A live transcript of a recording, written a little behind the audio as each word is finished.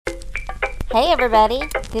Hey everybody,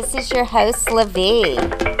 this is your host LaVie.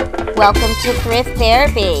 Welcome to Thrift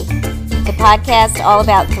Therapy, the podcast all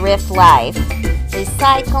about thrift life.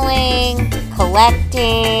 Recycling,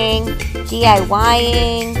 collecting,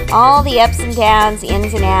 DIYing, all the ups and downs,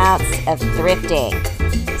 ins and outs of thrifting.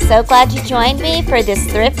 So glad you joined me for this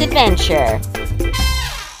thrift adventure.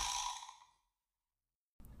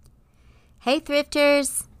 Hey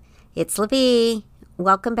thrifters, it's LaVie.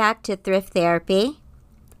 Welcome back to Thrift Therapy.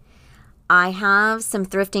 I have some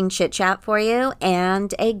thrifting chit chat for you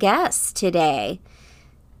and a guest today.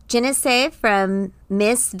 Genesee from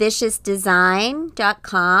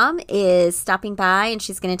MissViciousDesign.com is stopping by, and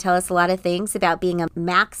she's going to tell us a lot of things about being a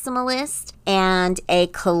maximalist and a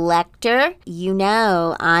collector. You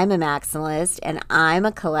know I'm a maximalist and I'm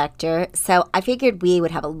a collector, so I figured we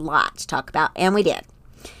would have a lot to talk about, and we did.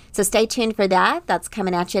 So stay tuned for that. That's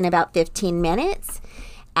coming at you in about 15 minutes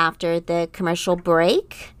after the commercial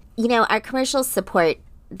break. You know, our commercials support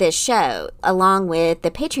this show along with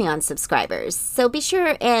the Patreon subscribers. So be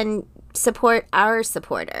sure and support our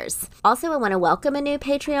supporters. Also, I want to welcome a new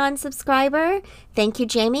Patreon subscriber. Thank you,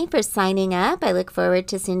 Jamie, for signing up. I look forward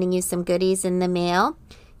to sending you some goodies in the mail.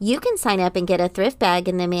 You can sign up and get a thrift bag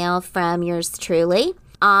in the mail from yours truly.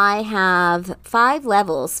 I have 5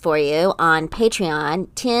 levels for you on Patreon,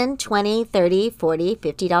 $10, $20, $30, $40,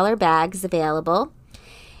 $50 bags available.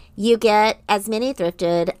 You get as many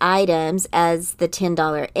thrifted items as the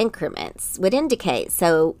 $10 increments would indicate.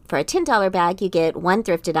 So for a $10 bag, you get 1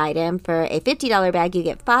 thrifted item. For a $50 bag, you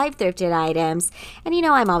get 5 thrifted items. And you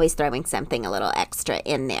know I'm always throwing something a little extra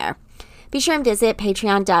in there. Be sure and visit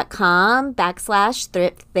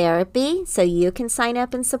patreon.com/thrift therapy so you can sign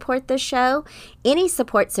up and support the show. Any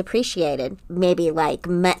support's appreciated. Maybe like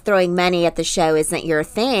throwing money at the show isn't your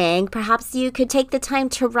thing. Perhaps you could take the time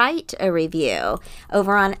to write a review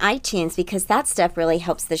over on iTunes, because that stuff really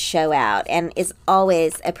helps the show out and is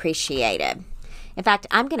always appreciated. In fact,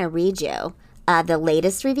 I'm going to read you the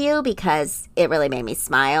latest review because it really made me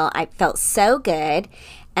smile. I felt so good.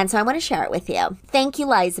 And so I want to share it with you. Thank you,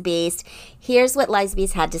 Liza Beast. Here's what Liza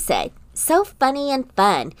Beast had to say. So funny and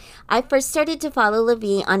fun. I first started to follow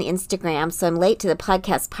LaVie on Instagram, so I'm late to the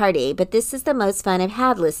podcast party, but this is the most fun I've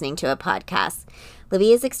had listening to a podcast.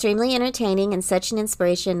 LaVie is extremely entertaining and such an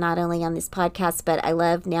inspiration, not only on this podcast, but I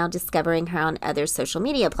love now discovering her on other social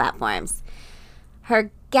media platforms.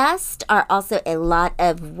 Her guests are also a lot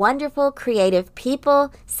of wonderful, creative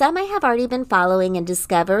people. Some I have already been following and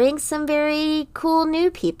discovering some very cool new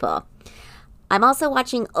people. I'm also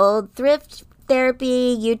watching old Thrift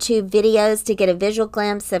Therapy YouTube videos to get a visual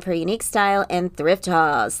glimpse of her unique style and thrift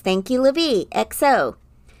hauls. Thank you, LaVie. XO.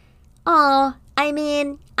 Oh, I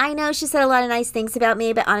mean, I know she said a lot of nice things about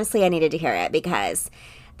me, but honestly, I needed to hear it because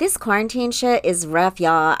this quarantine shit is rough,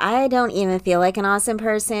 y'all. I don't even feel like an awesome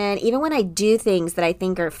person. Even when I do things that I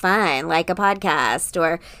think are fun, like a podcast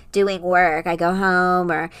or doing work, I go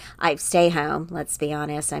home or I stay home. Let's be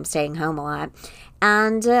honest, I'm staying home a lot.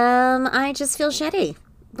 And I just feel shitty.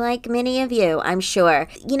 Like many of you, I'm sure.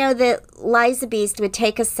 You know, that Liza Beast would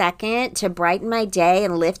take a second to brighten my day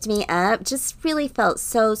and lift me up just really felt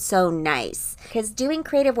so nice. Because doing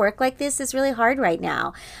creative work like this is really hard right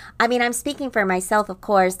now. I mean, I'm speaking for myself, of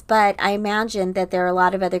course, but I imagine that there are a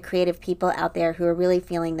lot of other creative people out there who are really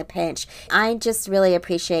feeling the pinch. I just really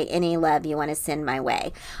appreciate any love you want to send my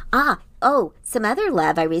way. Some other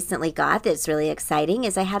love I recently got that's really exciting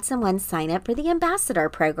is I had someone sign up for the Ambassador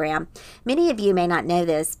program. Many of you may not know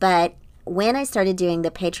this, but when I started doing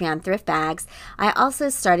the Patreon thrift bags, I also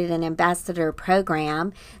started an Ambassador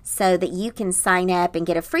program so that you can sign up and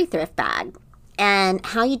get a free thrift bag. And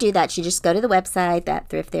how you do that, you just go to the website, that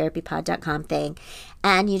thrifttherapypod.com thing,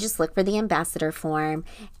 and you just look for the ambassador form,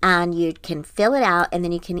 and you can fill it out, and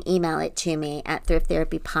then you can email it to me at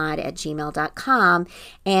thrifttherapypod@gmail.com,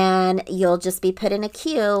 and you'll just be put in a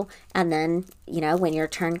queue, and then, you know, when your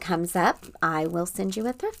turn comes up, I will send you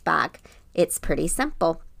a thrift bag. It's pretty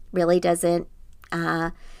simple. Really doesn't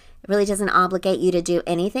obligate you to do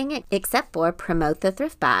anything except for promote the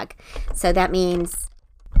thrift bag. So that means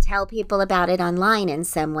tell people about it online in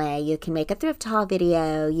some way. You can make a thrift haul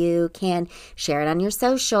video. You can share it on your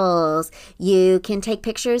socials. You can take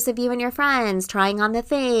pictures of you and your friends trying on the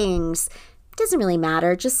things. It doesn't really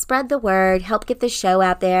matter. Just spread the word, help get the show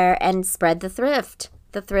out there, and spread the thrift.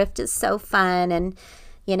 The thrift is so fun, and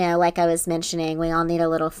you know, like I was mentioning, we all need a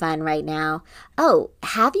little fun right now. Oh,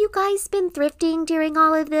 have you guys been thrifting during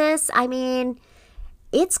all of this? I mean,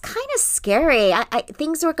 it's kind of scary.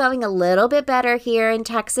 Things were going a little bit better here in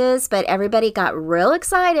Texas, but everybody got real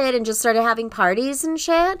excited and just started having parties and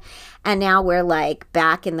shit. And now we're like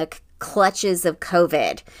back in the clutches of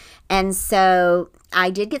COVID. And so I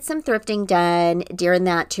did get some thrifting done during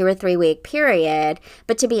that 2 or 3 week period.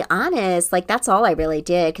 But to be honest, like that's all I really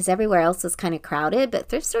did because everywhere else was kind of crowded, but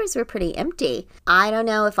thrift stores were pretty empty. I don't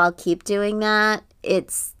know if I'll keep doing that.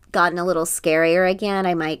 It's gotten a little scarier again.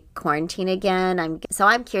 I might quarantine again.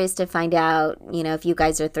 I'm curious to find out, if you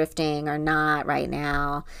guys are thrifting or not right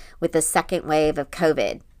now with the second wave of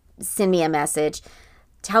COVID. Send me a message.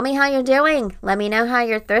 Tell me how you're doing. Let me know how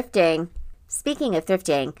you're thrifting. Speaking of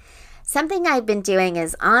thrifting, something I've been doing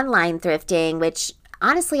is online thrifting, which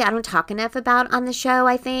honestly I don't talk enough about on the show,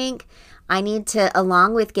 I think. I need to,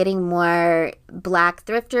 along with getting more Black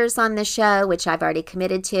thrifters on the show, which I've already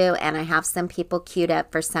committed to, and I have some people queued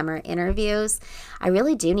up for summer interviews. I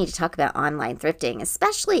really do need to talk about online thrifting,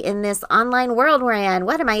 especially in this online world we're in.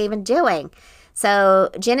 What am I even doing? So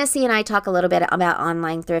Genesee and I talk a little bit about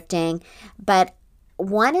online thrifting, but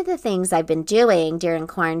one of the things I've been doing during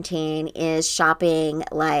quarantine is shopping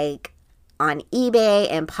like on eBay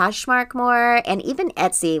and Poshmark more, and even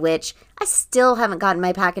Etsy, which I still haven't gotten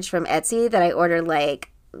my package from Etsy that I ordered like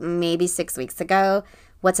maybe 6 weeks ago.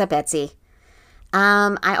 What's up, Etsy?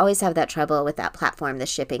 I always have that trouble with that platform. The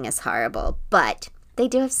shipping is horrible, but they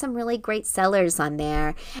do have some really great sellers on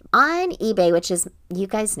there. On eBay, which is, you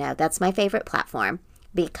guys know, that's my favorite platform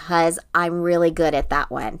because I'm really good at that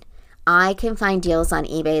one. I can find deals on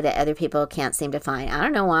eBay that other people can't seem to find. I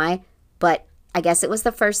don't know why, but I guess it was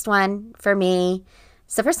the first one for me.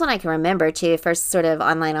 It's the first one I can remember too, first sort of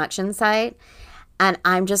online auction site. And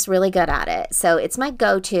I'm just really good at it. So it's my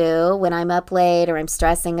go-to when I'm up late or I'm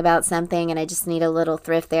stressing about something and I just need a little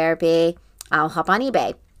thrift therapy. I'll hop on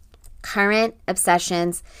eBay. Current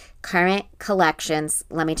obsessions, current collections.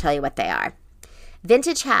 Let me tell you what they are.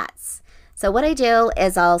 Vintage hats. So what I do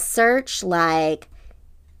is I'll search like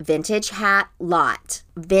vintage hat lot,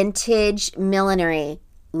 vintage millinery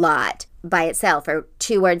lot by itself or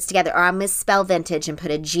two words together, or I'll misspell vintage and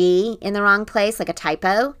put a G in the wrong place, like a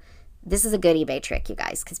typo. This is a good eBay trick, you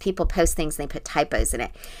guys, because people post things and they put typos in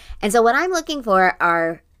it. And so what I'm looking for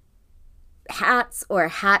are hats or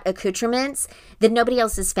hat accoutrements that nobody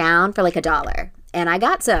else has found for like $1. And I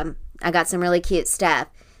got some really cute stuff.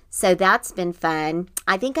 So that's been fun.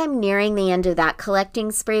 I think I'm nearing the end of that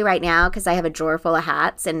collecting spree right now because I have a drawer full of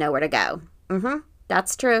hats and nowhere to go.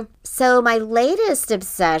 That's true. So my latest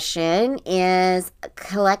obsession is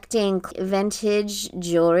collecting vintage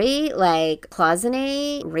jewelry like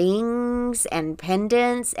cloisonne, rings and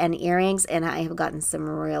pendants and earrings, and I have gotten some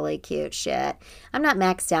really cute shit. I'm not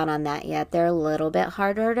maxed out on that yet. They're a little bit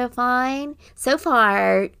harder to find. So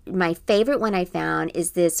far, my favorite one I found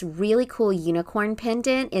is this really cool unicorn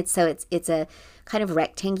pendant. It's a kind of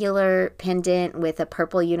rectangular pendant with a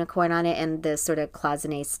purple unicorn on it and the sort of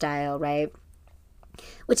cloisonne style, right?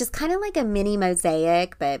 Which is kind of like a mini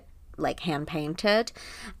mosaic, but like hand painted.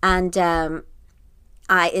 And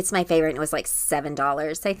it's my favorite. And it was like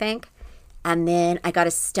 $7, I think. And then I got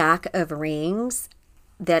a stack of rings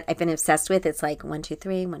that I've been obsessed with. It's like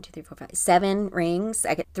 7 rings.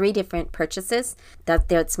 I get 3 different purchases.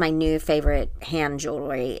 That's my new favorite hand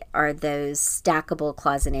jewelry, are those stackable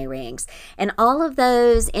cloisonne rings. And all of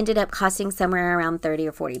those ended up costing somewhere around $30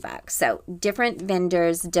 or $40. So different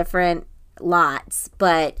vendors, different lots,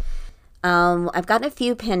 but I've gotten a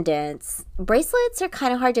few pendants. Bracelets are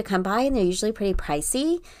kind of hard to come by and they're usually pretty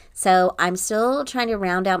pricey, so I'm still trying to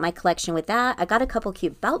round out my collection with that. I got a couple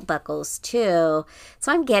cute belt buckles too,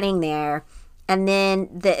 so I'm getting there. And then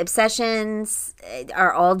the obsessions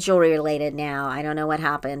are all jewelry related now. I don't know what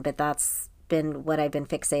happened, but that's been what I've been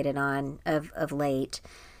fixated on of late.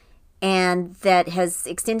 And that has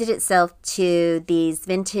extended itself to these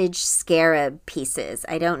vintage scarab pieces.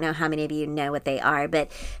 I don't know how many of you know what they are, but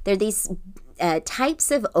they're these types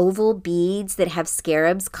of oval beads that have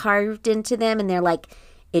scarabs carved into them, and they're like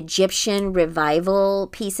Egyptian revival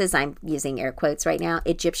pieces. I'm using air quotes right now.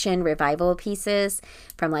 Egyptian revival pieces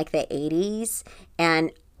from like the 80s.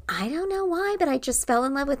 And I don't know why, but I just fell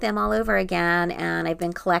in love with them all over again, and I've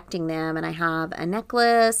been collecting them. And I have a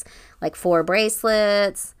necklace, like 4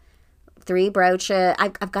 bracelets, 3 brooches.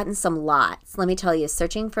 I've gotten some lots. Let me tell you,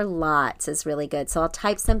 searching for lots is really good. So I'll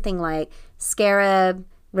type something like scarab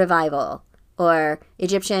revival or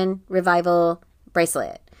Egyptian revival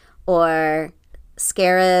bracelet or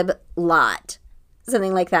scarab lot,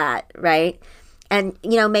 something like that, right? And,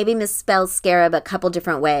 maybe misspell scarab a couple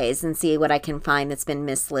different ways and see what I can find that's been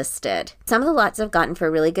mislisted. Some of the lots I've gotten for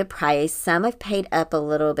a really good price. Some I've paid up a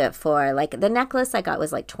little bit for. Like the necklace I got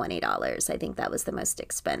was like $20. I think that was the most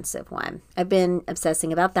expensive one. I've been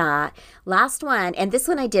obsessing about that. Last one, and this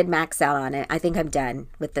one I did max out on it. I think I'm done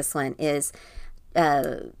with this one, is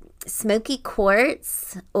smoky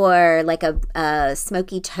quartz or like a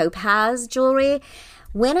smoky topaz jewelry.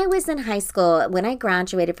 When I was in high school, when I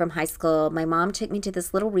graduated from high school, my mom took me to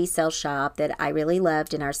this little resale shop that I really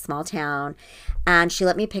loved in our small town, and she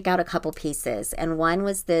let me pick out a couple pieces. And one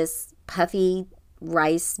was this puffy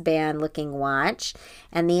rice band looking watch,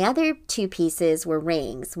 and the other two pieces were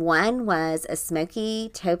rings. One was a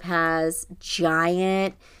smoky topaz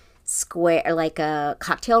giant square, like a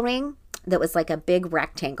cocktail ring that was like a big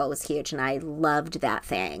rectangle. It was huge, and I loved that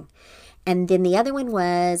thing. And then the other one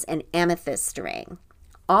was an amethyst ring.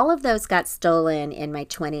 All of those got stolen in my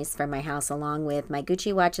 20s from my house, along with my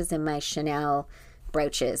Gucci watches and my Chanel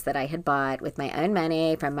brooches that I had bought with my own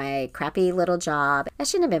money from my crappy little job. I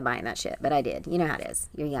shouldn't have been buying that shit, but I did. You know how it is.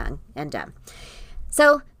 You're young and dumb.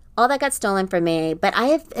 So all that got stolen from me, but I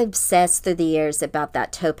have obsessed through the years about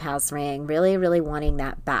that topaz ring, really, really wanting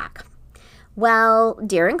that back. Well,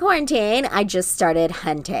 during quarantine, I just started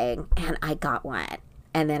hunting, and I got one.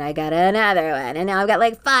 And then I got another one, and now I've got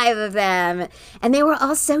like 5 of them. And they were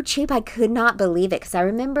all so cheap, I could not believe it, because I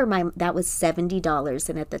remember that was $70,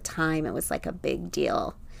 and at the time it was like a big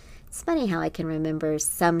deal. It's funny how I can remember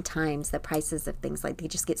sometimes the prices of things, like they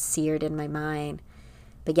just get seared in my mind.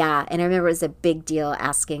 But yeah, and I remember it was a big deal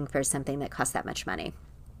asking for something that cost that much money.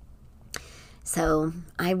 So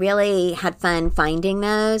I really had fun finding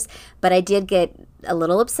those, but I did get a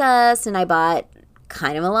little obsessed, and I bought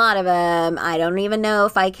kind of a lot of them. I don't even know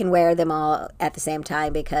if I can wear them all at the same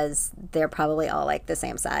time because they're probably all like the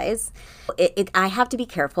same size. I have to be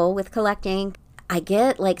careful with collecting. I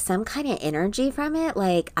get like some kind of energy from it.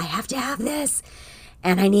 Like I have to have this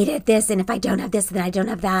and I needed this. And if I don't have this, then I don't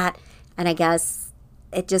have that. And I guess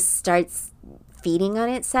it just starts feeding on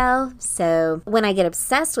itself. So when I get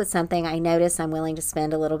obsessed with something, I notice I'm willing to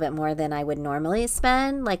spend a little bit more than I would normally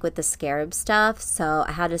spend, like with the scarab stuff. So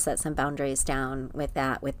I had to set some boundaries down with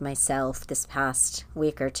that with myself this past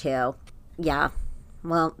week or two. Yeah,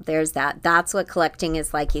 well, there's that. That's what collecting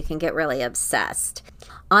is like. You can get really obsessed.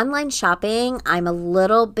 Online shopping, I'm a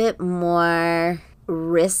little bit more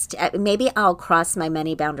maybe I'll cross my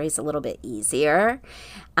money boundaries a little bit easier.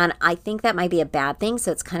 And I think that might be a bad thing.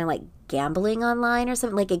 So it's kind of like gambling online or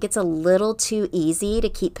something. Like it gets a little too easy to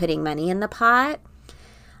keep putting money in the pot.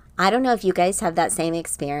 I don't know if you guys have that same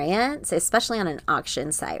experience, especially on an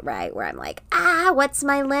auction site, right? Where I'm like, what's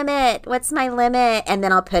my limit? What's my limit? And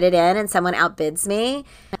then I'll put it in and someone outbids me.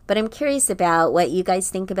 But I'm curious about what you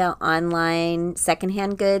guys think about online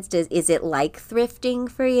secondhand goods. Is it like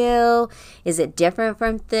thrifting for you? Is it different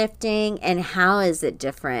from thrifting? And how is it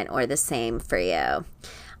different or the same for you?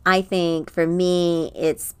 I think for me,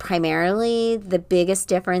 it's primarily the biggest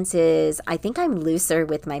difference is I think I'm looser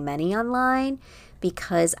with my money online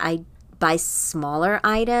because I buy smaller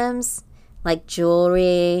items like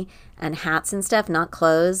jewelry and hats and stuff, not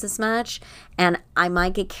clothes as much. And I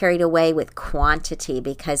might get carried away with quantity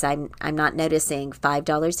because I'm not noticing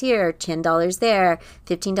 $5 here, $10 there,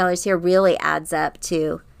 $15 here really adds up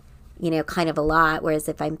to, kind of a lot. Whereas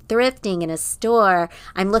if I'm thrifting in a store,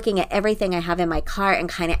 I'm looking at everything I have in my cart and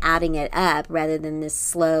kind of adding it up rather than this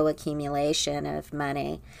slow accumulation of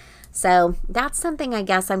money. So that's something I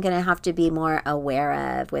guess I'm going to have to be more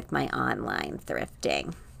aware of with my online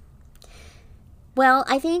thrifting. Well,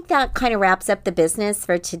 I think that kind of wraps up the business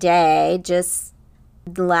for today. Just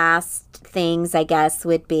the last things, I guess,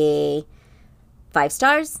 would be 5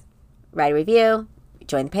 stars, write a review,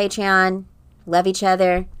 join the Patreon, love each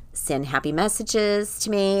other, send happy messages to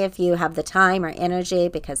me if you have the time or energy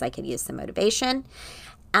because I could use some motivation.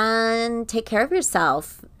 And take care of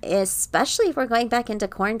yourself, especially if we're going back into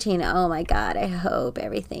quarantine. Oh my God, I hope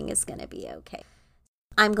everything is going to be okay.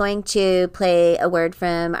 I'm going to play a word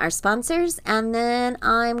from our sponsors, and then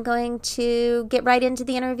I'm going to get right into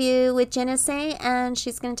the interview with Genesee, and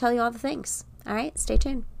she's going to tell you all the things. All right, stay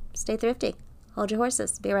tuned. Stay thrifty. Hold your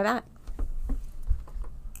horses. Be right back.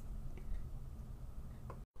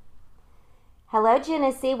 Hello,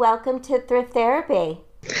 Genesee. Welcome to Thrift Therapy.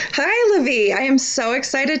 Hi, Livy. I am so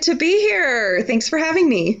excited to be here. Thanks for having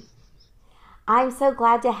me. I'm so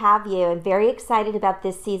glad to have you and very excited about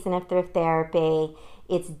this season of Thrift Therapy.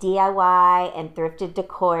 It's DIY and thrifted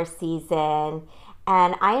decor season.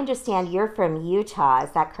 And I understand you're from Utah.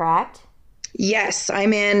 Is that correct? Yes,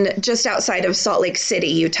 I'm in just outside of Salt Lake City,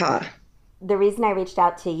 Utah. The reason I reached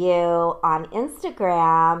out to you on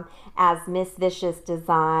Instagram as Miss Vicious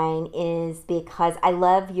Design is because I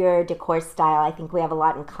love your decor style. I think we have a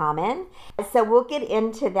lot in common. So we'll get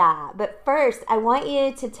into that. But first, I want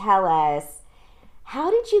you to tell us, how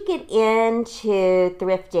did you get into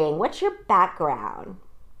thrifting? What's your background?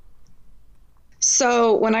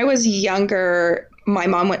 So when I was younger, my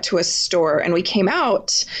mom went to a store and we came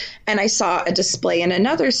out and I saw a display in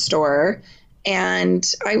another store. And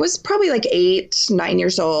I was probably like 8, 9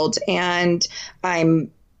 years old. And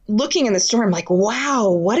I'm looking in the store. I'm like, wow,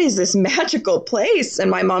 what is this magical place?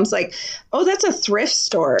 And my mom's like, oh, that's a thrift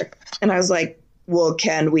store. And I was like, well,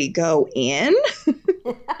 can we go in?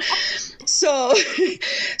 So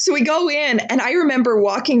we go in, and I remember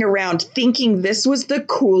walking around thinking this was the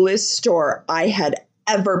coolest store I had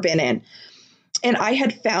ever been in. And I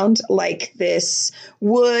had found like this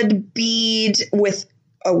wood bead with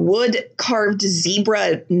a wood carved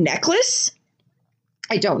zebra necklace.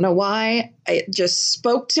 I don't know why. It just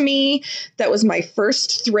spoke to me. That was my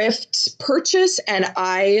first thrift purchase, and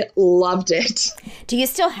I loved it. Do you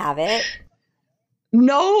still have it?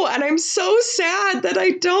 No, and I'm so sad that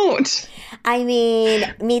I don't. I mean,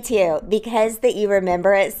 me too. Because that you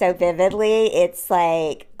remember it so vividly, it's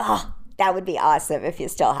like, oh, that would be awesome if you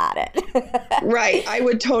still had it. Right. I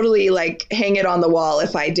would totally like hang it on the wall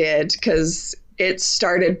if I did, because it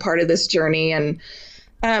started part of this journey. And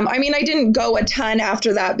I mean, I didn't go a ton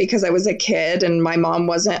after that because I was a kid and my mom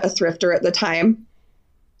wasn't a thrifter at the time.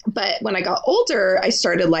 But when I got older, I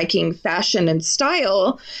started liking fashion and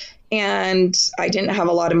style. And I didn't have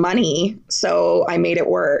a lot of money, so I made it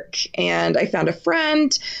work. And I found a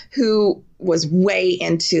friend who was way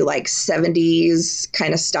into like 70s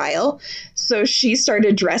kind of style. So she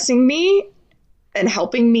started dressing me and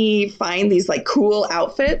helping me find these like cool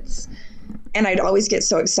outfits. And I'd always get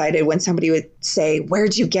so excited when somebody would say,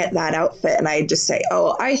 where'd you get that outfit? And I'd just say,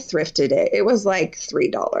 oh, I thrifted it. It was like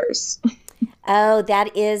 $3. Oh,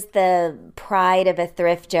 that is the pride of a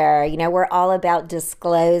thrifter. You know, we're all about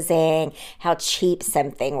disclosing how cheap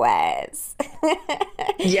something was.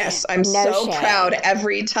 Yes, I'm so proud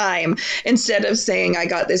every time. Instead of saying I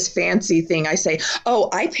got this fancy thing, I say, oh,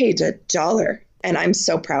 I paid $1. And I'm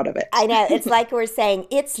so proud of it. I know. It's like we're saying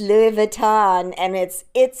it's Louis Vuitton and it's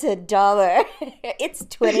 $1. It's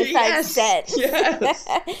 25 cents. Yes.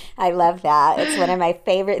 I love that. It's one of my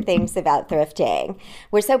favorite things about thrifting.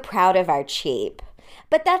 We're so proud of our cheap.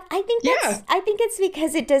 But I think it's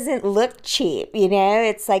because it doesn't look cheap, you know?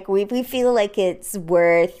 It's like we feel like it's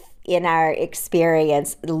worth, in our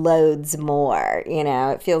experience, loads more, you know?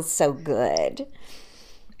 It feels so good.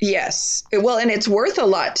 Yes. Well, and it's worth a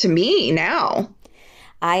lot to me now.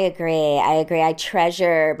 I agree. I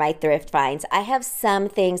treasure my thrift finds. I have some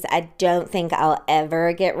things I don't think I'll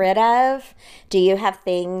ever get rid of. Do you have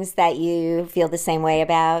things that you feel the same way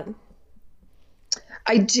about?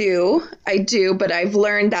 I do, but I've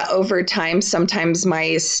learned that over time, sometimes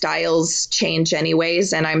my styles change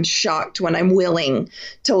anyways, and I'm shocked when I'm willing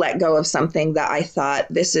to let go of something that I thought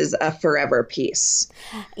this is a forever piece.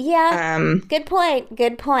 Yeah, good point.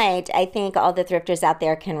 I think all the thrifters out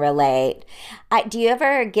there can relate. Do you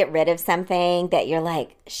ever get rid of something that you're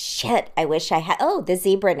like, shit, I wish I had, the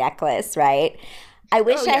zebra necklace, right? I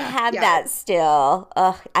wish I had that still.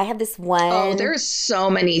 Ugh, I have this one. Oh, there's so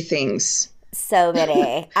many things. So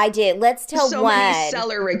many. I do. Let's tell so one. So many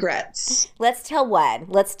seller regrets. Let's tell one.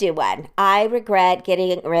 Let's do one. I regret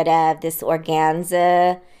getting rid of this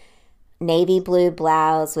organza navy blue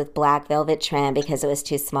blouse with black velvet trim because it was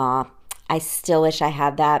too small. I still wish I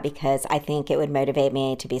had that because I think it would motivate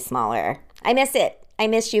me to be smaller. I miss it. I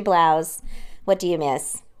miss you, blouse. What do you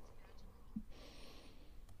miss?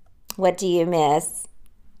 What do you miss?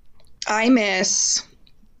 I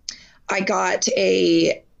got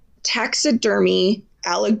a taxidermy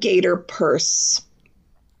alligator purse.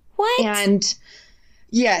 What? And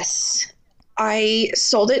yes, I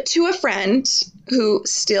sold it to a friend who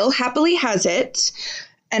still happily has it.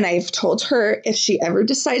 And I've told her if she ever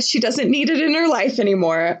decides she doesn't need it in her life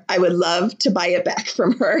anymore, I would love to buy it back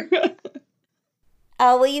from her.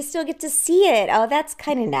 Oh, well, you still get to see it. Oh, that's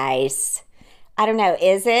kind of nice. I don't know.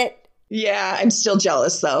 Is it? Yeah, I'm still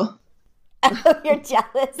jealous, though. Oh, you're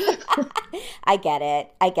jealous. I get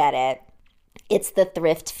it. It's the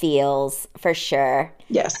thrift feels for sure.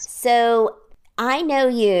 Yes. So I know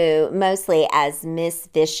you mostly as Miss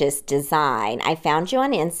Vicious Design. I found you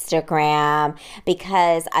on Instagram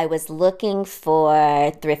because I was looking for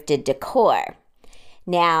thrifted decor.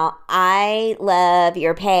 Now, I love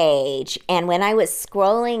your page. And when I was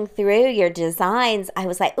scrolling through your designs, I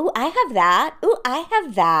was like, ooh, I have that. Ooh, I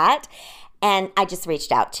have that. And I just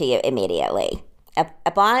reached out to you immediately.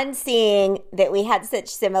 Upon seeing that we had such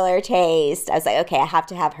similar taste, I was like, okay, I have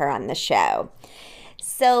to have her on the show.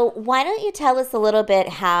 So why don't you tell us a little bit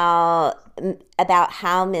about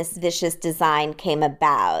how Miss Vicious Design came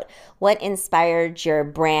about? What inspired your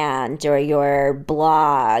brand or your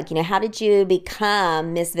blog? You know, how did you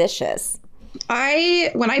become Miss Vicious?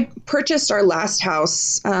 When I purchased our last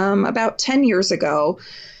house about 10 years ago,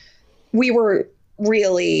 we were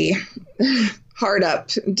really hard up,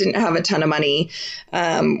 didn't have a ton of money.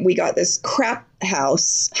 We got this crap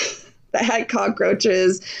house that had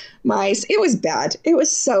cockroaches, mice. It was bad. It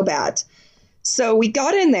was so bad. So we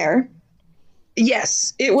got in there.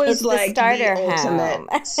 Yes, it was It's like the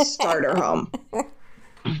ultimate starter home.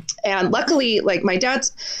 And luckily, like my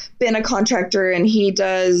dad's been a contractor and he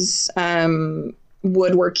does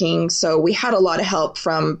woodworking. So we had a lot of help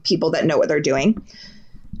from people that know what they're doing.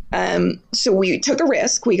 So we took a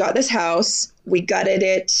risk. We got this house, we gutted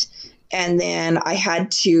it, and then I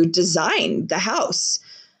had to design the house.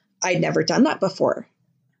 I'd never done that before.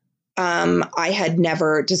 I had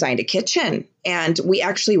never designed a kitchen, and we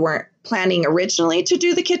actually weren't planning originally to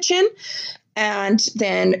do the kitchen. And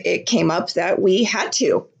then it came up that we had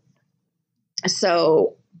to.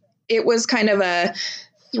 So it was kind of a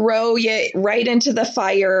throw you right into the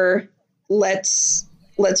fire. Let's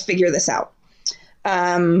figure this out.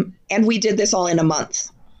 And we did this all in a month.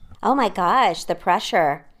 Oh my gosh, the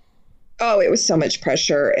pressure. Oh, it was so much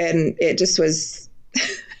pressure, and it just was,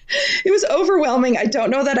 it was overwhelming. I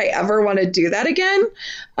don't know that I ever want to do that again.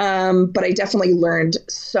 But I definitely learned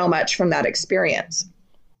so much from that experience.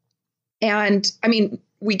 And I mean,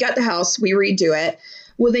 we got the house, we redo it.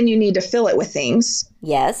 Well, then you need to fill it with things.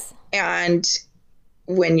 Yes. And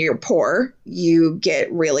when you're poor, you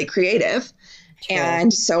get really creative. True.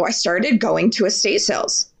 And so I started going to estate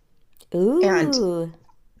sales. Ooh. And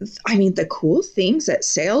I mean, the cool things at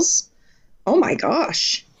sales, oh my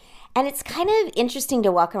gosh. And it's kind of interesting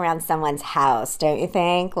to walk around someone's house, don't you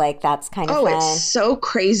think? Like, that's kind of fun. Oh, it's so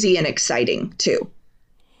crazy and exciting, too.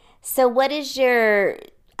 So what is your,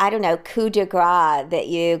 I don't know, coup de grace that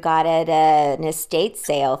you got at an estate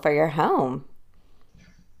sale for your home?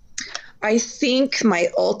 I think my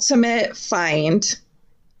ultimate finds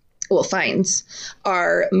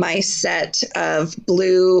are my set of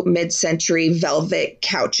blue mid-century velvet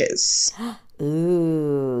couches.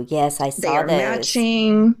 Ooh, yes, I saw They are those.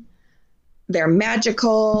 matching. They're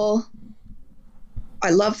magical.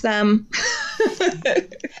 I love them.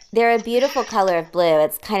 They're a beautiful color of blue.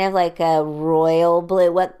 It's kind of like a royal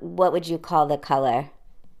blue. What would you call the color?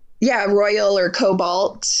 Yeah, royal or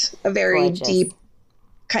cobalt, a very Gorgeous. deep,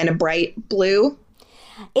 kind of bright blue.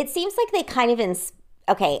 It seems like they kind of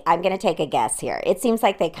okay, I'm going to take a guess here. It seems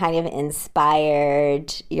like they kind of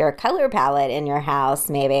inspired your color palette in your house,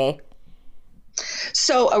 maybe.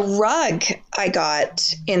 So a rug I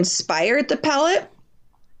got inspired the palette,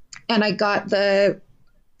 and I got the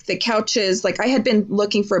couches. Like I had been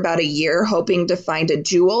looking for about a year, hoping to find a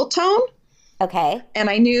jewel tone. Okay. And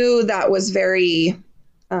I knew that was very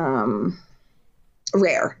rare.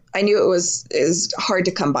 I knew it is hard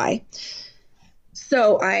to come by.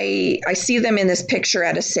 So I see them in this picture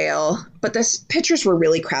at a sale, but the pictures were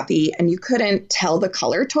really crappy and you couldn't tell the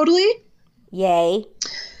color totally. Yay.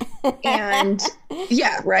 And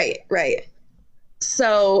yeah, right.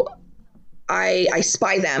 So I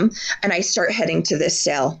spy them and I start heading to this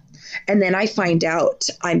sale. And then I find out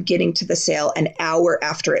I'm getting to the sale an hour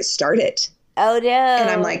after it started. Oh, no. And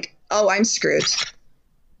I'm like, oh, I'm screwed.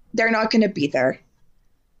 They're not going to be there.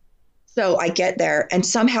 So I get there and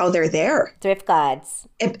somehow they're there. Thrift gods.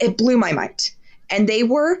 It blew my mind. And they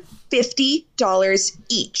were $50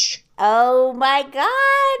 each. Oh my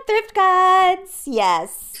God. Thrift gods.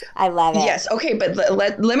 Yes. I love it. Yes. Okay. But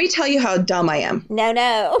let me tell you how dumb I am.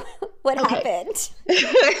 No. What happened?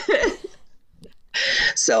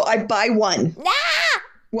 So I buy one. Nah!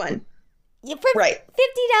 One. For right.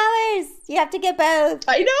 $50. You have to get both.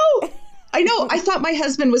 I know. I thought my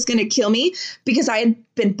husband was going to kill me because I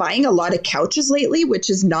had been buying a lot of couches lately, which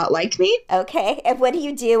is not like me. Okay. And what do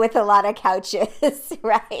you do with a lot of couches,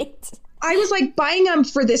 right? I was like buying them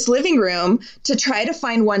for this living room to try to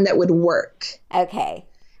find one that would work. Okay.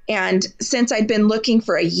 And since I'd been looking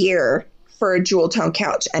for a year for a jewel tone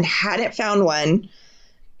couch and hadn't found one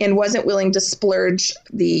and wasn't willing to splurge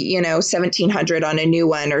the, $1,700 on a new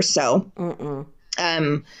one or so,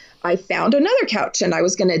 I found another couch and I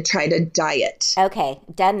was going to try to dye it. Okay.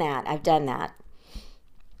 Done that. I've done that.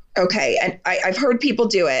 Okay. And I've heard people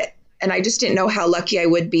do it. And I just didn't know how lucky I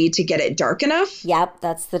would be to get it dark enough. Yep.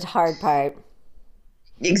 That's the hard part.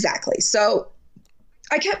 Exactly. So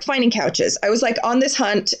I kept finding couches. I was like on this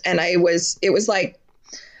hunt and it was like,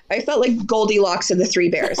 I felt like Goldilocks and the Three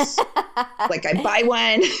Bears. Like I buy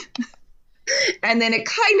one and then it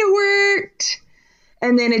kind of worked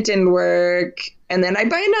and then it didn't work. And then I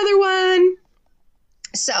buy another one.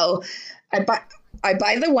 So I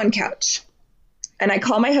buy the one couch and I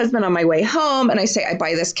call my husband on my way home and I say, I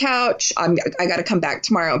buy this couch. I got to come back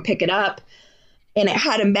tomorrow and pick it up. and it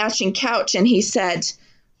had a matching couch. And he said,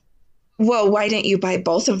 well, why didn't you buy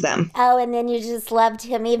both of them? Oh, and then you just loved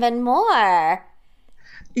him even more.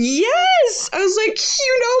 Yes. I was like,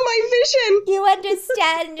 you know my vision. You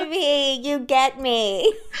understand me. You get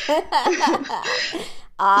me.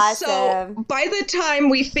 Awesome. So by the time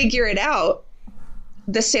we figure it out,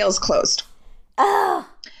 the sale's closed. Oh.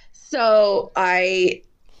 So I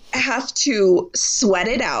have to sweat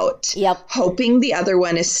it out, hoping the other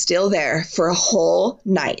one is still there for a whole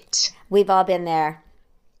night. We've all been there.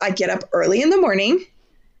 I get up early in the morning,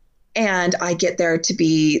 and I get there to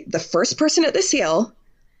be the first person at the sale.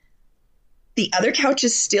 The other couch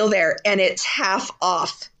is still there, and it's half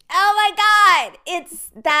off. Oh my God. It's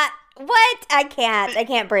that. What? I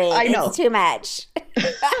can't breathe. I know. It's too much.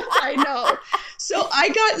 I know. So I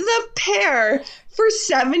got the pair for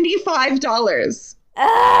 $75.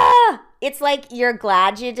 It's like you're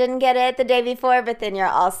glad you didn't get it the day before, but then you're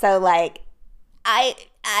also like, I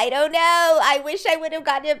don't know. I wish I would have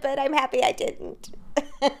gotten it, but I'm happy I didn't.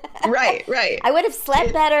 Right. I would have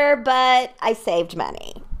slept better, but I saved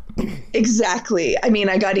money. Exactly. I mean,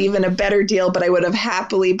 I got even a better deal, but I would have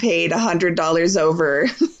happily paid $100 over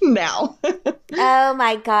now. Oh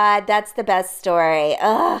my God, that's the best story.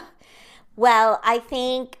 Ugh. Well, I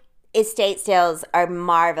think estate sales are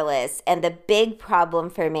marvelous, and the big problem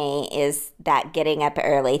for me is that getting up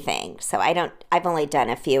early thing. So I've only done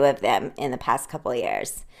a few of them in the past couple of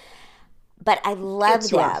years, but I love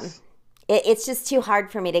them. It's just too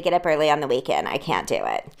hard for me to get up early on the weekend. I can't do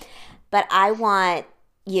it. But I want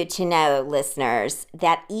you to know, listeners,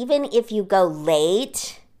 that even if you go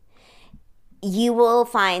late, you will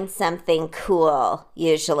find something cool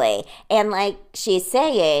usually. And like she's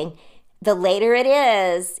saying, the later it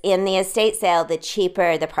is in the estate sale, the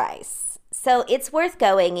cheaper the price. So it's worth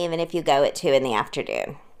going even if you go at 2 in the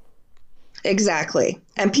afternoon. Exactly.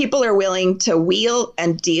 And people are willing to wheel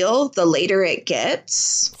and deal the later it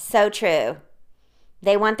gets. So true.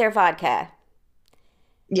 They want their vodka.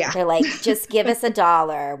 Yeah. They're like, just give us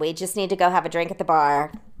 $1. We just need to go have a drink at the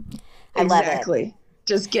bar. I love it. Exactly.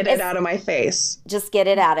 Just get it out of my face. Just get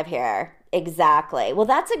it out of here. Exactly. Well,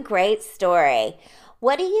 that's a great story.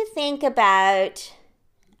 What do you think about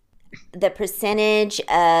the percentage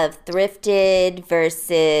of thrifted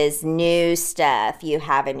versus new stuff you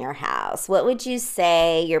have in your house? What would you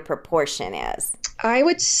say your proportion is? I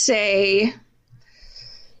would say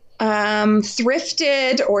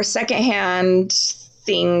thrifted or secondhand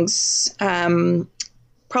things,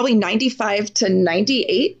 probably 95 to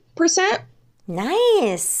 98%.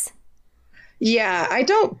 Nice. Yeah, I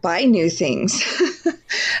don't buy new things.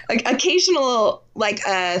 Like occasional, like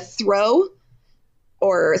a throw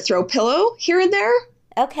pillow here and there.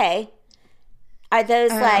 Okay. Are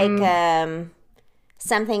those like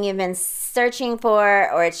something you've been searching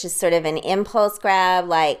for, or it's just sort of an impulse grab?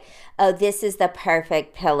 Like, oh, this is the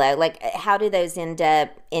perfect pillow. Like, how do those end up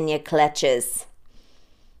in your clutches?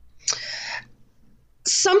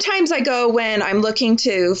 Sometimes I go when I'm looking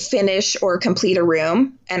to finish or complete a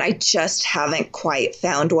room and I just haven't quite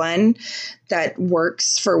found one that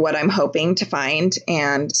works for what I'm hoping to find.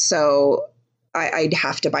 And so I'd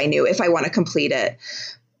have to buy new if I want to complete it.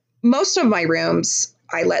 Most of my rooms,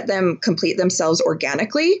 I let them complete themselves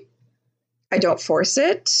organically. I don't force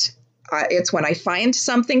it. It's when I find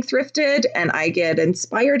something thrifted and I get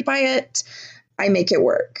inspired by it, I make it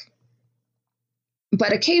work.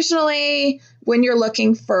 But occasionally, when you're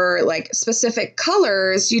looking for like specific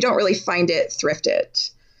colors, you don't really find it thrifted,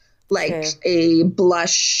 like a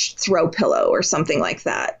blush throw pillow or something like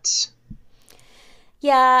that.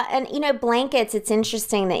 Yeah, and blankets, it's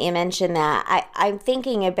interesting that you mentioned that. I'm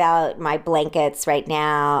thinking about my blankets right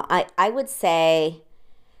now. I would say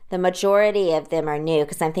the majority of them are new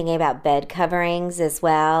because I'm thinking about bed coverings as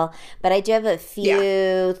well. But I do have a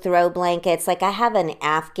few throw blankets. Like I have an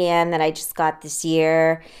Afghan that I just got this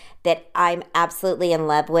year that I'm absolutely in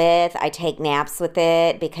love with. I take naps with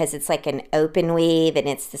it because it's like an open weave and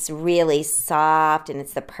it's this really soft and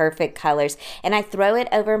it's the perfect colors. And I throw it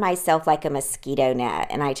over myself like a mosquito net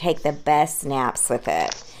and I take the best naps with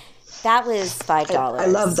it. That was $5. I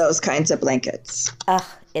love those kinds of blankets. Ugh,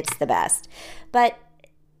 it's the best. But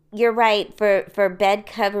you're right. For bed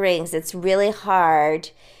coverings, it's really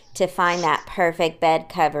hard to find that perfect bed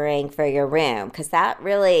covering for your room because that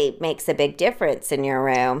really makes a big difference in your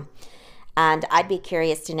room. And I'd be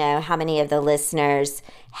curious to know how many of the listeners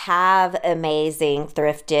have amazing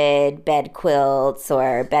thrifted bed quilts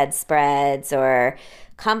or bedspreads or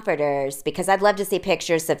comforters, because I'd love to see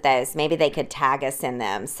pictures of those. Maybe they could tag us in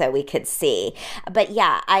them so we could see. But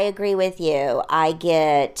yeah, I agree with you. I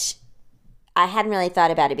hadn't really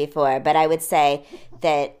thought about it before, but I would say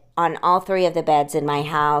that on all three of the beds in my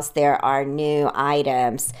house, there are new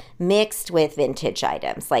items mixed with vintage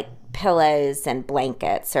items, like pillows and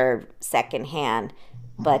blankets are secondhand,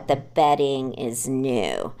 but the bedding is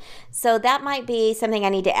new. So that might be something I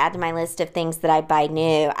need to add to my list of things that I buy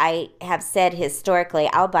new. I have said historically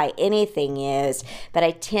I'll buy anything used, but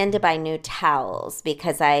I tend to buy new towels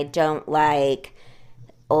because I don't like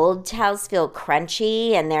old towels feel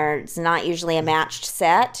crunchy and there's not usually a matched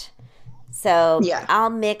set. So Yeah. I'll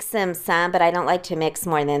mix them some, but I don't like to mix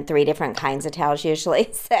more than 3 different kinds of towels usually.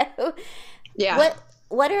 So Yeah.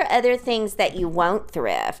 what are other things that you won't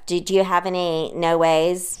thrift? Do you have any no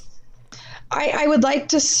ways? I would like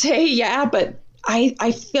to say yeah, but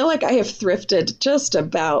I feel like I have thrifted just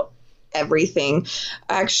about everything.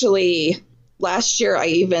 Actually, last year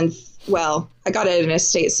I got it at an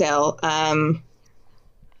estate sale.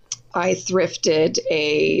 I thrifted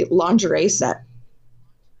a lingerie set.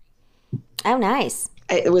 Oh, nice.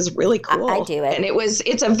 It was really cool. I do it. And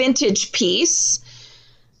it's a vintage piece.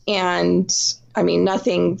 And I mean,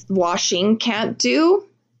 nothing washing can't do.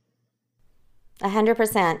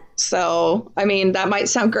 100%. So, I mean, that might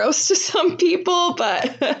sound gross to some people,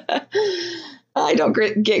 but I don't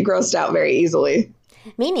get grossed out very easily.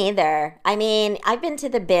 Me neither. I mean, I've been to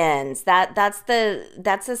the bins. That's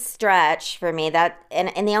a stretch for me.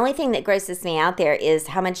 And the only thing that grosses me out there is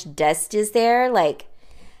how much dust is there. Like,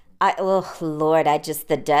 oh Lord,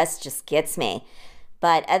 the dust just gets me.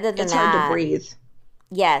 But other than It's that, hard to breathe.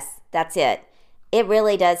 yes, that's it. It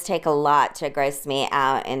really does take a lot to gross me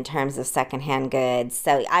out in terms of secondhand goods.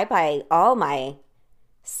 So I buy all my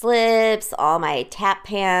slips, all my tap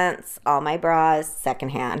pants, all my bras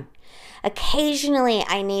secondhand. Occasionally,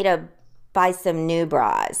 I need to buy some new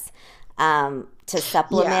bras to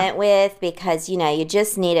supplement with because, you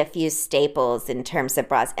just need a few staples in terms of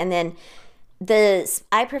bras. And then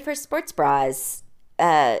I prefer sports bras,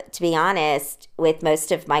 to be honest, with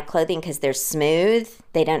most of my clothing because they're smooth.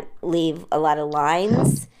 They don't leave a lot of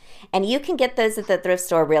lines. And you can get those at the thrift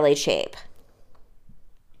store really cheap.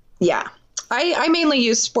 Yeah. I mainly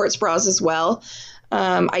use sports bras as well.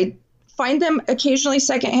 I find them occasionally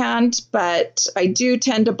secondhand, but I do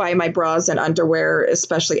tend to buy my bras and underwear,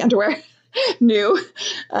 especially underwear, new.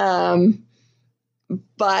 But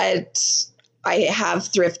I have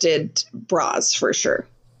thrifted bras for sure.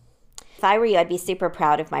 If I were you, I'd be super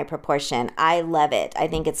proud of my proportion. I love it. I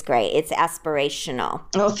think it's great. It's aspirational.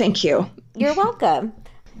 Oh, thank you. You're welcome.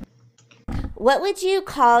 What would you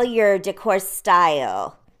call your decor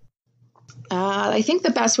style? I think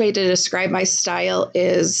the best way to describe my style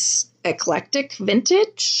is eclectic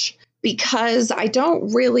vintage because I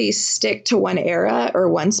don't really stick to one era or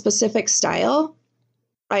one specific style.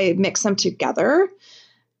 I mix them together.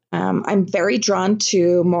 I'm very drawn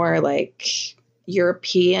to more like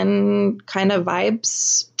European kind of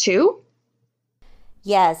vibes too.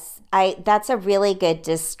 Yes, that's a really good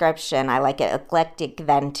description. I like it, eclectic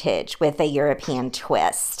vintage with a European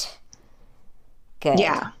twist. Good.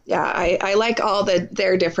 Yeah. I like all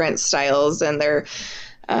their different styles and their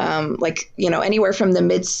anywhere from the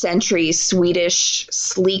mid-century Swedish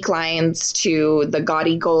sleek lines to the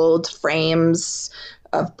gaudy gold frames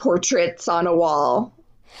of portraits on a wall.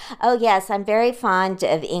 Oh, yes. I'm very fond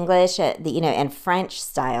of English, and French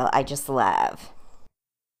style. I just love.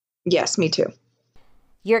 Yes, me too.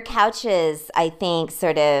 Your couches, I think,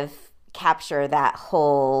 sort of capture that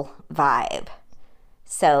whole vibe.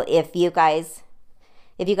 So if you guys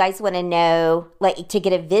want to know, like to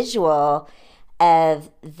get a visual of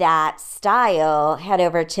that style, head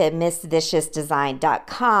over to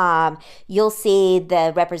MissViciousDesign.com. You'll see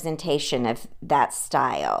the representation of that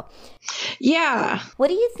style. Yeah. What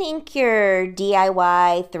do you think your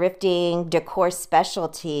DIY thrifting decor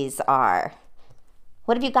specialties are?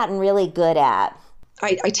 What have you gotten really good at?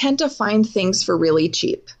 I tend to find things for really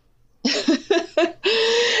cheap.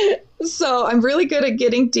 So I'm really good at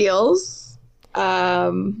getting deals.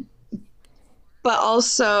 But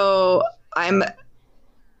also I'm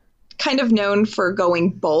kind of known for going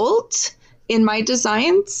bold in my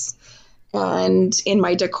designs and in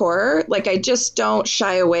my decor. Like I just don't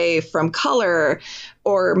shy away from color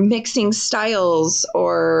or mixing styles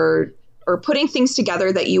or putting things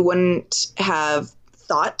together that you wouldn't have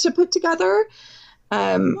thought to put together.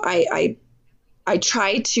 I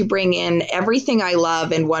try to bring in everything I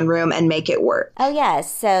love in one room and make it work. Oh,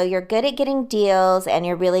 yes. So you're good at getting deals and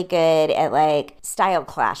you're really good at like style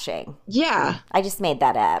clashing. Yeah. I just made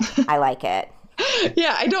that up. I like it.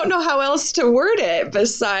 Yeah. I don't know how else to word it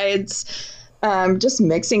besides Just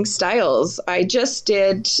mixing styles. I just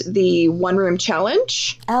did the one room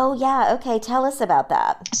challenge. Oh, yeah. Okay. Tell us about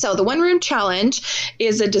that. So the one room challenge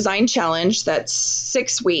is a design challenge that's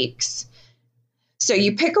 6 weeks. So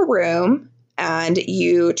you pick a room and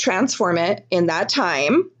you transform it in that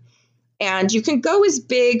time. And you can go as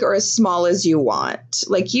big or as small as you want.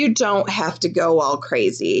 Like, you don't have to go all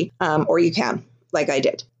crazy, or you can, like I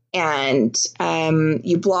did. And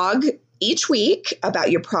you blog each week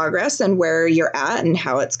about your progress and where you're at and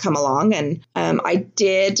how it's come along. And I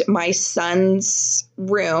did my son's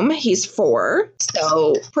room. He's 4.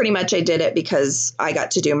 So pretty much I did it because I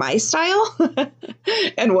got to do my style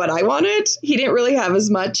and what I wanted. He didn't really have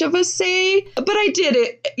as much of a say, but I did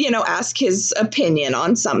it, ask his opinion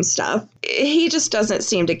on some stuff. He just doesn't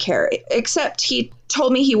seem to care, except he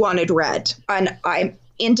told me he wanted red. And I'm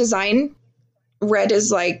in design. Red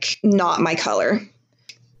is like not my color.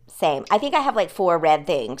 Same. I think I have like 4 red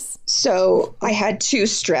things. So I had to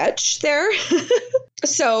stretch there.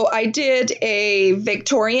 So I did a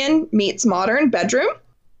Victorian meets modern bedroom.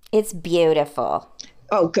 It's beautiful.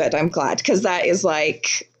 Oh, good. I'm glad, because that is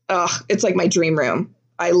like, it's like my dream room.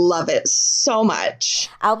 I love it so much.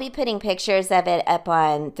 I'll be putting pictures of it up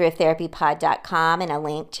on thrifttherapypod.com and a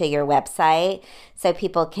link to your website so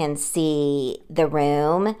people can see the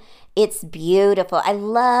room. It's beautiful. I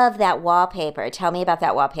love that wallpaper. Tell me about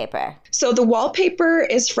that wallpaper. So the wallpaper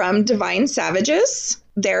is from Divine Savages.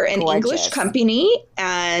 They're an Gorgeous. English company,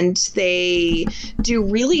 and they do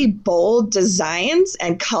really bold designs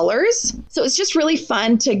and colors. So it's just really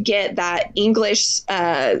fun to get that English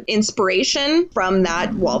inspiration from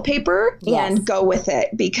that wallpaper and go with it,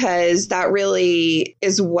 because that really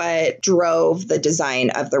is what drove the design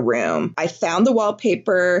of the room. I found the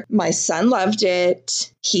wallpaper. My son loved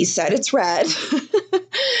it. He said it's red.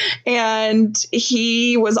 And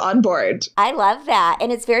he was on board. I love that.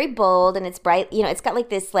 And it's very bold and it's bright. It's got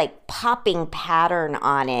like this like popping pattern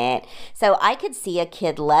on it. So I could see a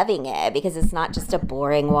kid loving it because it's not just a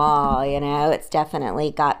boring wall, It's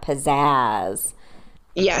definitely got pizzazz.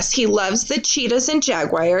 Yes, he loves the cheetahs and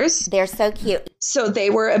jaguars. They're so cute. So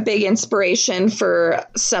they were a big inspiration for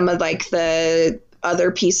some of like the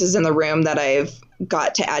other pieces in the room that I've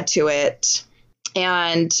got to add to it.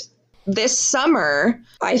 And this summer,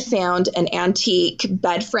 I found an antique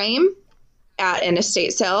bed frame at an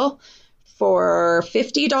estate sale for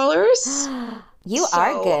 $50. You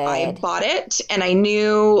are good. I bought it and I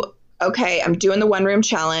knew, okay, I'm doing the one room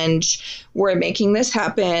challenge. We're making this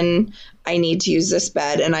happen. I need to use this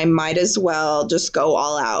bed and I might as well just go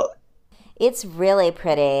all out. It's really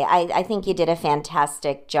pretty. I think you did a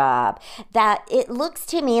fantastic job. That it looks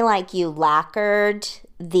to me like you lacquered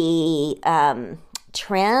the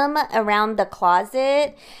trim around the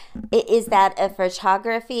closet. Is that a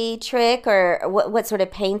photography trick, or what sort of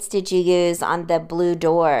paints did you use on the blue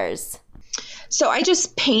doors? So I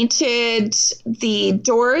just painted the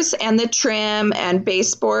doors and the trim and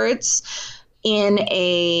baseboards in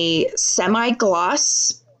a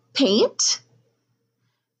semi-gloss paint.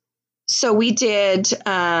 So we did,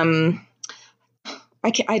 I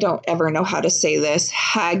don't ever know how to say this,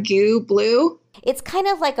 Hagu blue. It's kind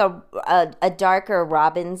of like a darker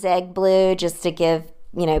robin's egg blue, just to give,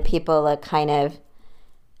 people a kind of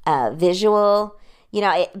visual,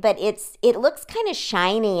 but it looks kind of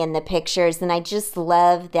shiny in the pictures. And I just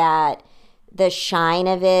love that, the shine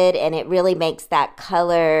of it. And it really makes that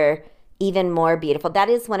color even more beautiful. That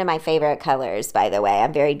is one of my favorite colors, by the way.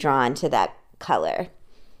 I'm very drawn to that color.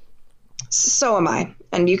 So am I.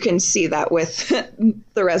 And you can see that with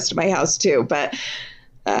the rest of my house too. But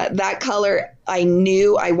that color, I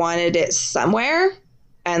knew I wanted it somewhere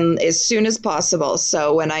and as soon as possible.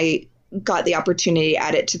 So when I got the opportunity to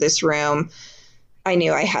add it to this room, I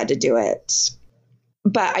knew I had to do it.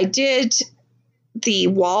 But I did, the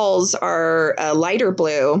walls are a lighter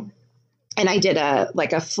blue and I did a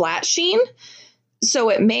flat sheen. So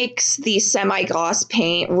it makes the semi-gloss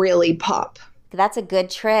paint really pop. That's a good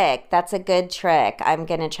trick. I'm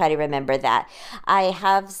going to try to remember that. I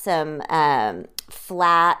have some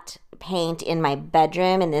flat paint in my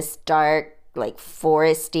bedroom in this dark, like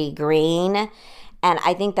foresty green. And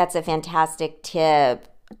I think that's a fantastic tip.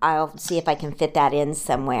 I'll see if I can fit that in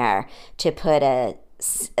somewhere to put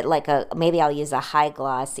maybe I'll use a high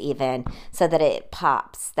gloss even so that it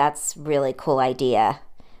pops. That's really cool idea.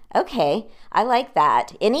 Okay, I like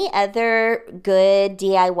that. Any other good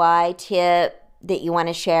DIY tip that you want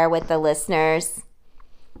to share with the listeners?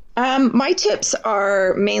 My tips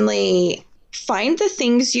are mainly find the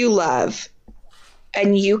things you love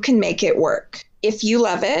and you can make it work. If you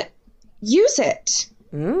love it, use it.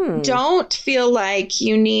 Don't feel like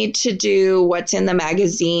you need to do what's in the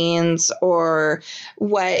magazines or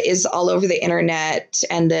what is all over the internet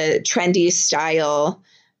and the trendy style.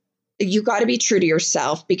 You got to be true to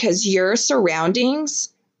yourself because your surroundings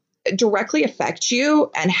directly affect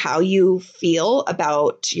you and how you feel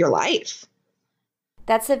about your life.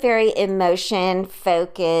 That's a very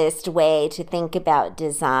emotion-focused way to think about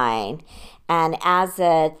design. And as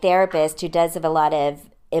a therapist who does have a lot of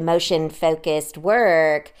emotion-focused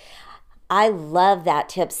work, I love that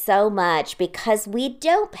tip so much because we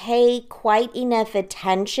don't pay quite enough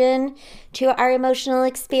attention to our emotional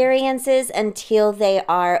experiences until they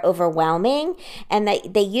are overwhelming. And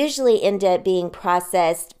they usually end up being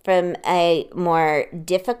processed from a more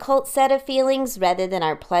difficult set of feelings rather than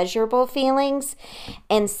our pleasurable feelings.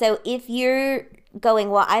 And so if you're going,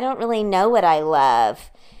 well, I don't really know what I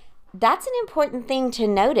love, that's an important thing to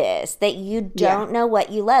notice, that you don't know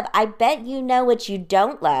what you love. I bet you know what you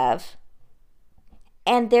don't love.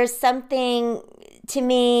 And there's something, to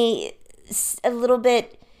me, a little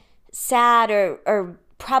bit sad or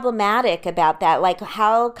problematic about that. Like,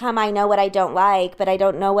 how come I know what I don't like, but I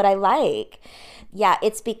don't know what I like? Yeah,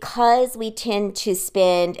 it's because we tend to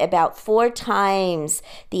spend about 4 times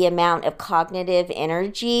the amount of cognitive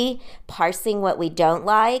energy parsing what we don't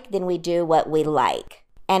like than we do what we like.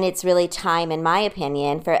 And it's really time, in my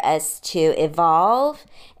opinion, for us to evolve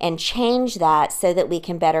and change that so that we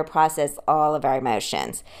can better process all of our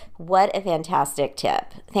emotions. What a fantastic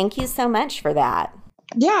tip. Thank you so much for that.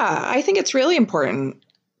 Yeah, I think it's really important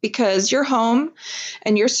because your home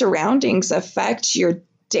and your surroundings affect your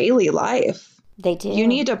daily life. They do. You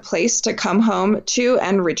need a place to come home to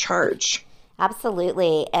and recharge.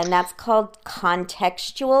 Absolutely. And that's called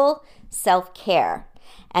contextual self-care.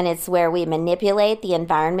 And it's where we manipulate the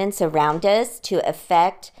environments around us to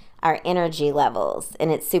affect our energy levels. And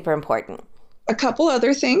it's super important. A couple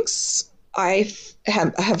other things. I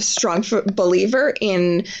have a strong believer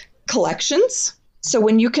in collections. So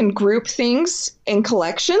when you can group things in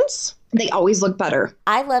collections, they always look better.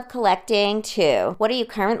 I love collecting too. What are you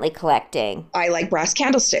currently collecting? I like brass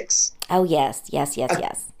candlesticks. Oh, yes.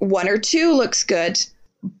 1 or 2 looks good,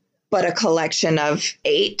 but a collection of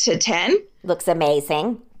 8 to 10 looks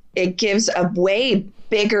amazing. It gives a way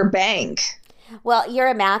bigger bang. Well, you're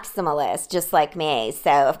a maximalist, just like me. So,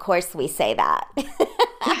 of course, we say that.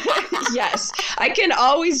 Yes, I can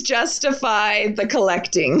always justify the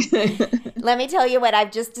collecting. Let me tell you what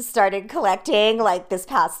I've just started collecting like this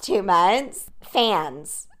past 2 months.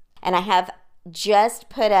 Fans. And I have just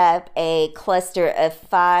put up a cluster of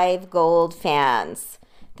 5 gold fans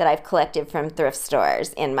that I've collected from thrift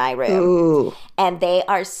stores in my room. Ooh. And they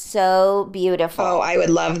are so beautiful. Oh, I would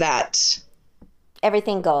love that.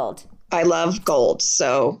 Everything gold. I love gold.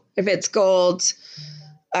 So if it's gold,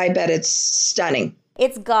 I bet it's stunning.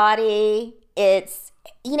 It's gaudy. It's,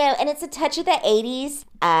 and it's a touch of the 80s.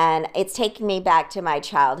 And it's taking me back to my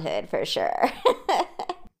childhood for sure.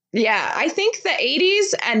 Yeah, I think the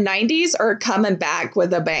 80s and 90s are coming back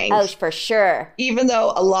with a bang. Oh, for sure. Even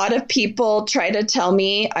though a lot of people try to tell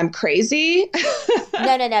me I'm crazy.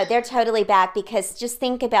 No. They're totally back because just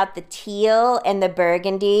think about the teal and the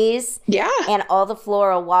burgundies. Yeah. And all the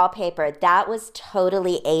floral wallpaper. That was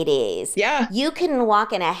totally 80s. Yeah. You couldn't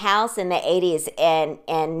walk in a house in the 80s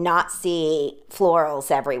and not see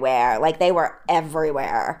florals everywhere. Like they were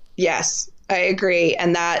everywhere. Yes. I agree.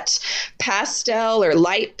 And that pastel or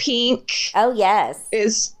light pink. Oh, yes.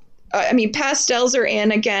 Is, pastels are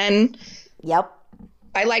in again. Yep.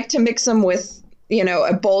 I like to mix them with,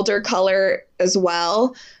 a bolder color as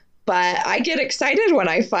well. But I get excited when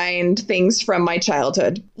I find things from my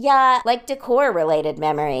childhood. Yeah, like decor-related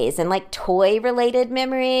memories and like toy-related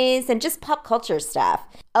memories and just pop culture stuff.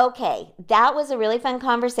 Okay, that was a really fun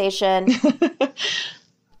conversation.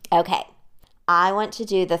 Okay. I want to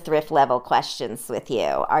do the thrift level questions with you.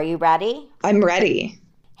 Are you ready? I'm ready.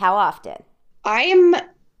 How often? I'm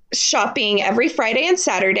shopping every Friday and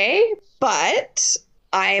Saturday, but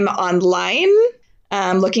I'm online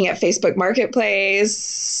looking at Facebook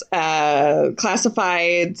Marketplace,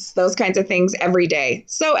 classifieds, those kinds of things every day.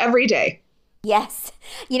 So every day. Yes.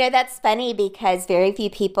 That's funny because very few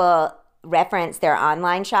people reference their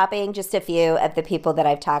online shopping, just a few of the people that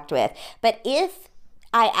I've talked with. But if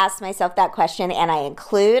I ask myself that question and I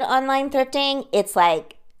include online thrifting, it's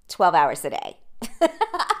like 12 hours a day.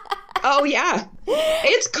 Oh, yeah.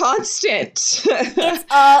 It's constant. It's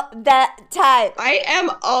all that time. I am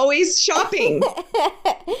always shopping.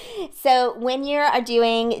 So when you're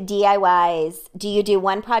doing DIYs, do you do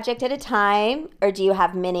one project at a time or do you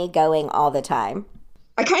have many going all the time?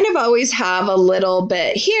 I kind of always have a little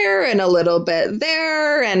bit here and a little bit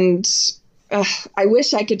there. And I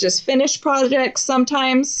wish I could just finish projects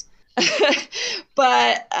sometimes.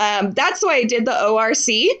 But that's why I did the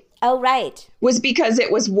ORC. Oh, right. Was because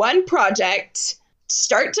it was one project,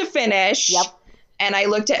 start to finish. Yep. And I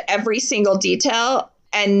looked at every single detail.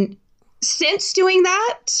 And since doing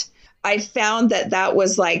that, I found that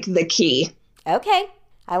was like the key. Okay.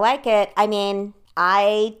 I like it. I mean,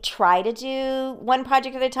 I try to do one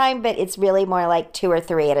project at a time, but it's really more like 2 or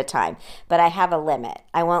 3 at a time. But I have a limit.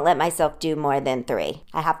 I won't let myself do more than 3.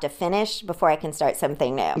 I have to finish before I can start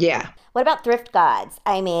something new. Yeah. What about Thrift Gods?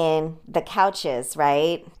 I mean, the couches,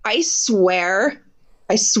 right? I swear,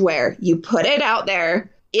 you put it out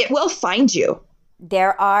there, it will find you.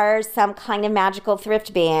 There are some kind of magical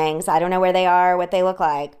thrift beings. I don't know where they are, what they look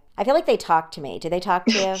like. I feel like they talk to me. Do they talk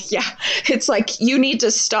to you? Yeah. It's like, you need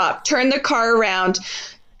to stop, turn the car around,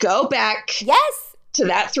 go back. Yes. To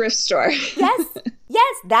that thrift store.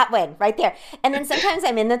 Yes, that one right there. And then sometimes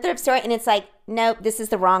I'm in the thrift store and it's like, nope, this is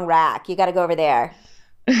the wrong rack. You got to go over there.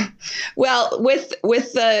 Well, with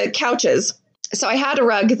the couches, so I had a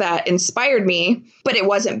rug that inspired me, but it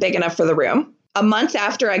wasn't big enough for the room. A month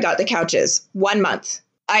after I got the couches, 1 month,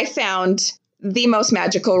 I found the most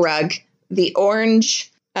magical rug, the orange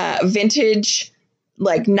vintage,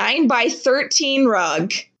 like 9x13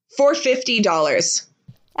 rug for $50.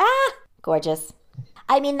 Ah, gorgeous.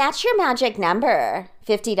 I mean, that's your magic number,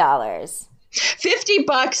 $50.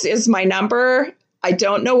 $50 is my number. I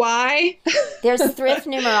don't know why. There's thrift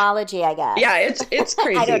numerology, I guess. Yeah, it's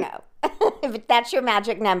crazy. I don't know. But that's your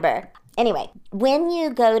magic number. Anyway, when you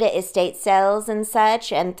go to estate sales and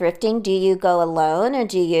such and thrifting, do you go alone or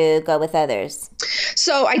do you go with others?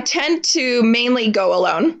 So I tend to mainly go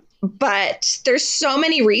alone, but there's so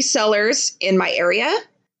many resellers in my area.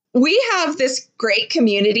 We have this great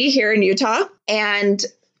community here in Utah, and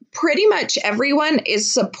pretty much everyone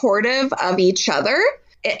is supportive of each other.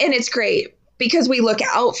 And it's great because we look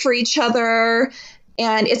out for each other.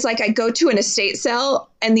 And it's like I go to an estate sale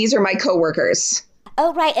and these are my coworkers.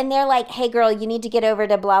 Oh, right. And they're like, hey, girl, you need to get over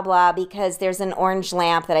to blah, blah, because there's an orange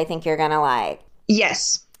lamp that I think you're going to like.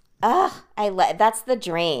 Yes. Oh, that's the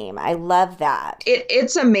dream. I love that.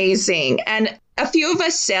 It's amazing. And a few of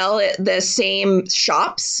us sell at the same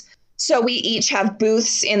shops. So we each have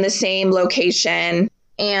booths in the same location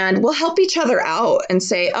and we'll help each other out and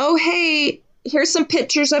say, oh, hey, here's some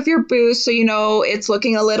pictures of your booth. So, you know, it's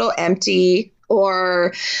looking a little empty.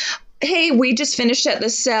 Or, hey, we just finished at the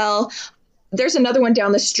sale. There's another one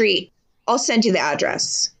down the street. I'll send you the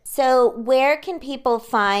address. So where can people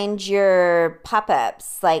find your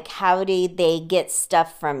pop-ups? Like, how do they get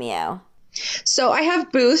stuff from you? So I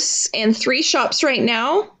have booths in 3 shops right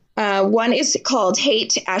now. One is called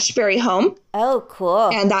Haight Ashbury Home. Oh,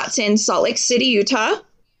 cool. And that's in Salt Lake City, Utah.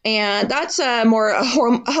 And that's more a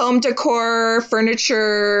home decor,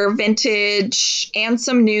 furniture, vintage, and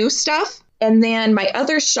some new stuff. And then my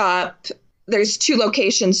other shop, there's 2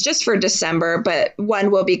 locations just for December, but one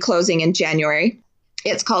will be closing in January.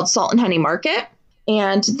 It's called Salt and Honey Market.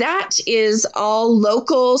 And that is all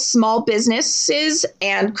local small businesses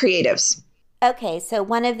and creatives. Okay, so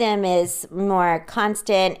one of them is more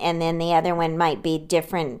constant, and then the other one might be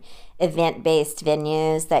different event-based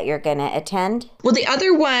venues that you're going to attend? Well, the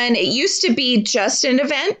other one, it used to be just an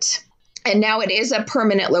event, and now it is a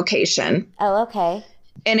permanent location. Oh, okay.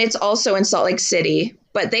 And it's also in Salt Lake City,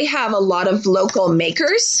 but they have a lot of local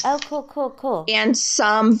makers. Oh, cool. And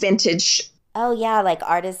some vintage. Oh, yeah, like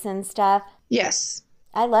artisan stuff? Yes.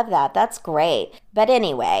 I love that. That's great. But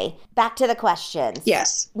anyway, back to the questions.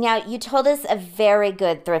 Yes. Now, you told us a very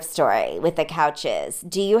good thrift story with the couches.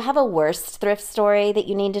 Do you have a worst thrift story that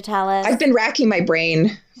you need to tell us? I've been racking my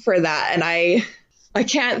brain for that, and I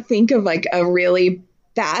can't think of like a really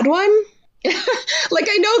bad one. Like,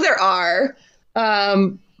 I know there are,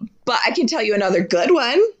 but I can tell you another good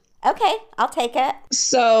one. Okay, I'll take it.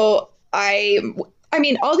 So I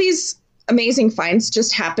mean, all these amazing finds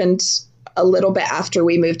just happened a little bit after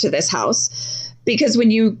we moved to this house, because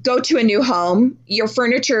when you go to a new home, your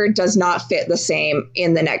furniture does not fit the same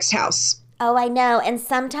in the next house. Oh, I know. And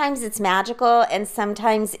sometimes it's magical and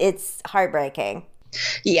sometimes it's heartbreaking.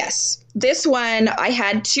 Yes. This one, I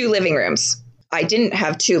had 2 living rooms. I didn't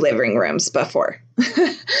have 2 living rooms before.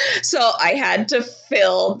 So I had to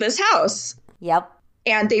fill this house. Yep.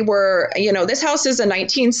 And they were, this house is a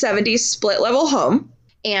 1970s split level home.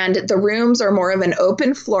 And the rooms are more of an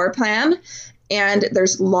open floor plan. And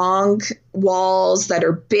there's long walls that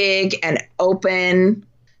are big and open.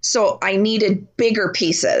 So I needed bigger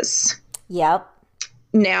pieces. Yep.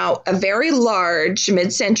 Now, a very large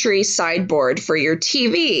mid-century sideboard for your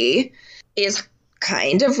TV is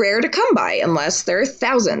kind of rare to come by unless they're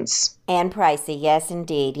thousands. And pricey. Yes,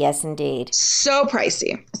 indeed. Yes, indeed. So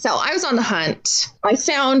pricey. So I was on the hunt. I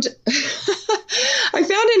found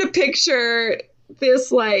in a picture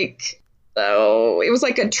this it was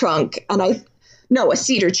like a trunk and a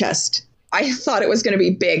cedar chest. I thought it was going to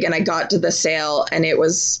be big and I got to the sale and it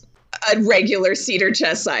was a regular cedar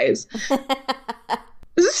chest size.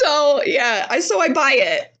 So I buy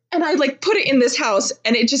it and I put it in this house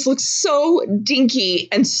and it just looks so dinky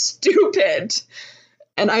and stupid.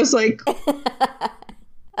 And I was like,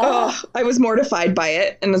 I was mortified by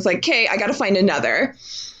it. And I was like, okay, I got to find another.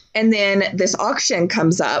 And then this auction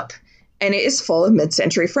comes up and it is full of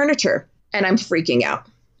mid-century furniture. And I'm freaking out.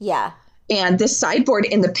 Yeah. And this sideboard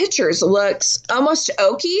in the pictures looks almost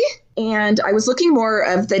oaky. And I was looking more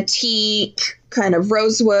of the teak, kind of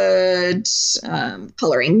rosewood,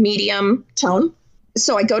 coloring medium tone.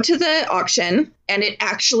 So I go to the auction and it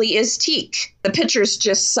actually is teak. The pictures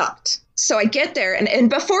just sucked. So I get there and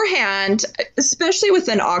beforehand, especially with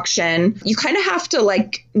an auction, you kind of have to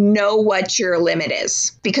know what your limit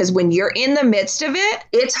is. Because when you're in the midst of it,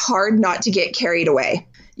 it's hard not to get carried away.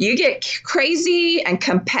 You get crazy and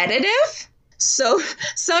competitive. So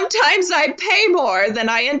sometimes I pay more than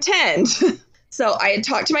I intend. So I had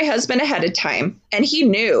talked to my husband ahead of time and he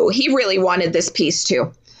knew he really wanted this piece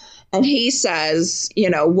too. And he says,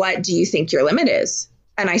 what do you think your limit is?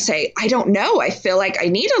 And I say, I don't know. I feel like I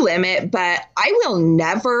need a limit, but I will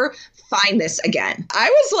never find this again. I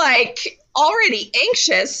was already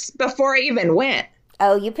anxious before I even went.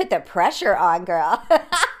 Oh, you put the pressure on, girl.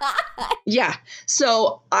 Yeah.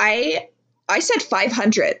 So I said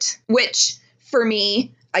 500, which for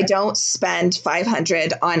me, I don't spend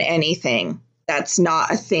 500 on anything. That's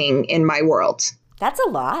not a thing in my world. That's a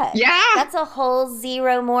lot. Yeah. That's a whole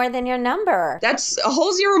zero more than your number. That's a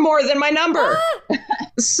whole zero more than my number.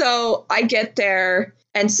 So I get there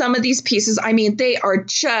and some of these pieces, they are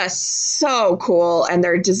just so cool and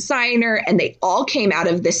they're designer and they all came out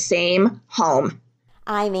of the same home.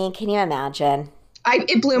 Can you imagine?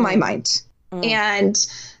 It blew my mind. And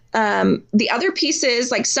the other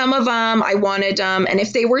pieces, some of them, I wanted them. And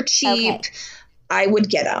if they were cheap, I would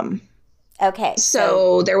get them. Okay.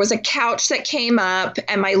 So there was a couch that came up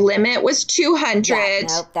and my limit was 200. Yeah,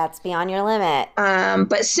 nope, that's beyond your limit.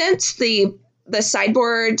 But since the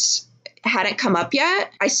sideboard hadn't come up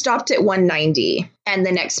yet, I stopped at 190 and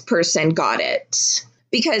the next person got it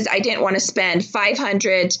because I didn't want to spend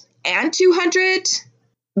 500 and 200.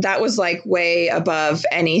 That was way above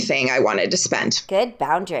anything I wanted to spend. Good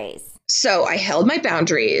boundaries. So I held my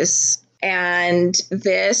boundaries and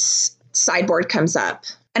this sideboard comes up.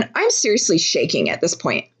 And I'm seriously shaking at this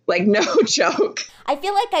point. No joke. I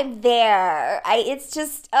feel like I'm there. It's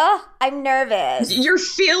just, I'm nervous. You're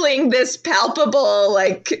feeling this palpable,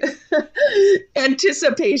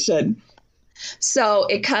 anticipation. So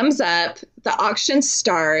it comes up, the auction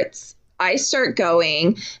starts, I start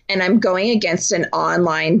going, and I'm going against an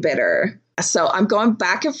online bidder. So I'm going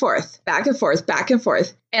back and forth, back and forth, back and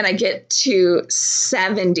forth. And I get to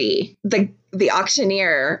 70. The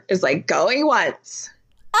auctioneer is going once.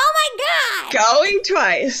 Oh my God! Going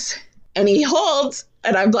twice. And he holds,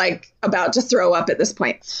 and I'm about to throw up at this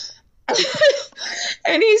point.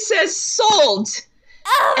 And he says, sold.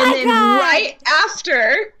 Oh my God. And then right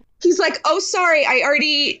after, he's oh, sorry, I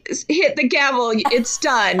already hit the gavel. It's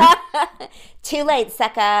done. Too late,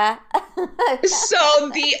 sucker. So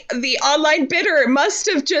the online bidder must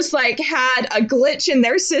have just had a glitch in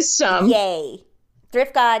their system. Yay.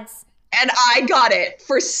 Thrift gods. And I got it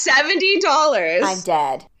for $70. I'm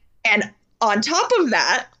dead. And on top of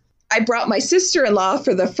that, I brought my sister-in-law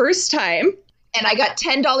for the first time, and I got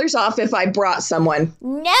 $10 off if I brought someone.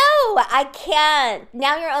 No, I can't.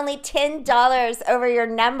 Now you're only $10 over your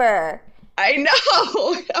number. I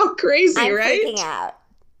know. How crazy, right?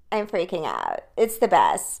 I'm freaking out. It's the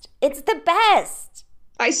best. It's the best.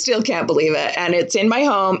 I still can't believe it. And it's in my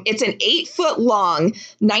home. It's an 8-foot long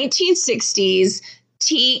 1960s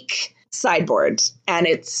teak sideboard, and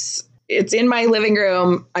it's in my living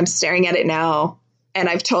room. I'm staring at it now, and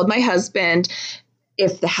I've told my husband,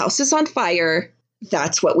 if the house is on fire,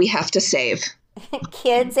 that's what we have to save.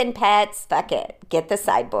 Kids and pets, fuck it, get the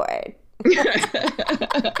sideboard.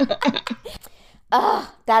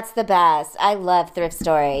 Oh, that's the best. I love thrift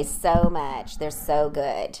stories so much. They're so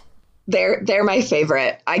good. They're my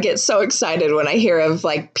favorite. I get so excited when I hear of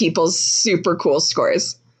people's super cool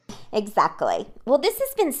scores. Exactly. Well, this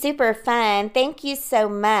has been super fun. Thank you so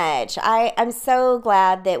much. I'm so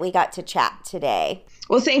glad that we got to chat today.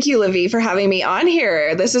 Well, thank you, Livy, for having me on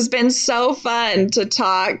here. This has been so fun to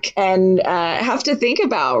talk and have to think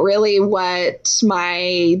about really what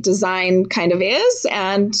my design kind of is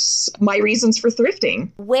and my reasons for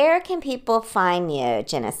thrifting. Where can people find you,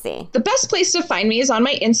 Genesee? The best place to find me is on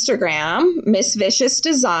my Instagram, Miss Vicious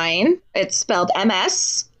Design. It's spelled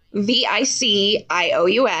MSVICIOUS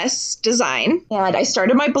Design. And I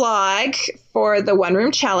started my blog for the One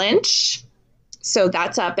Room Challenge. So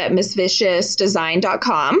that's up at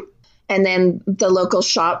missviciousdesign.com. And then the local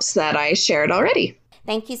shops that I shared already.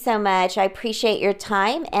 Thank you so much. I appreciate your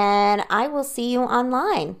time, and I will see you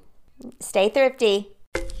online. Stay thrifty.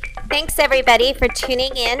 Thanks, everybody, for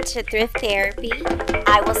tuning in to Thrift Therapy.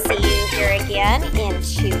 I will see you here again in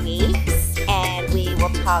 2 weeks, and we will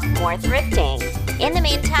talk more thrifting. In the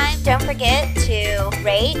meantime, don't forget to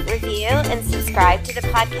rate, review, and subscribe to the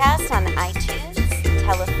podcast on iTunes.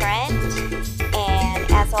 Tell a friend. And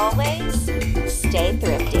as always, stay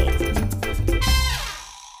thrifty.